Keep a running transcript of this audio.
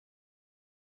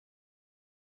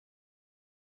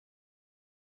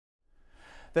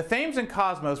The Thames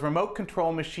Kosmos remote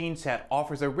control machine set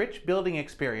offers a rich building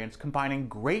experience combining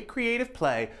great creative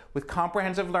play with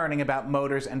comprehensive learning about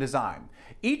motors and design.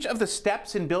 Each of the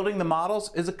steps in building the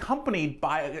models is accompanied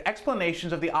by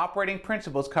explanations of the operating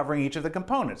principles covering each of the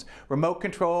components: remote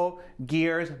control,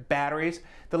 gears, batteries.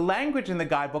 The language in the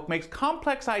guidebook makes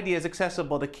complex ideas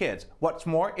accessible to kids. What's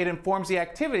more, it informs the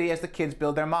activity as the kids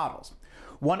build their models.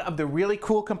 One of the really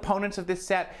cool components of this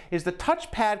set is the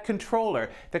touchpad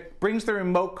controller that brings the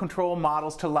remote control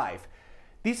models to life.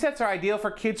 These sets are ideal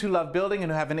for kids who love building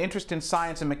and who have an interest in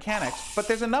science and mechanics, but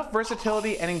there's enough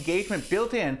versatility and engagement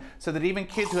built in so that even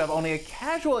kids who have only a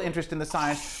casual interest in the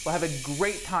science will have a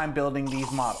great time building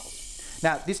these models.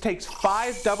 Now, this takes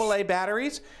 5 AA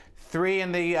batteries, 3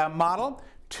 in the model,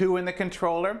 2 in the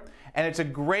controller, and it's a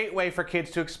great way for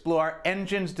kids to explore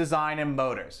engines, design, and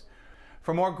motors.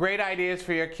 For more great ideas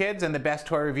for your kids and the best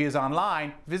toy reviews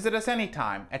online, visit us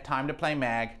anytime at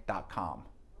timetoplaymag.com.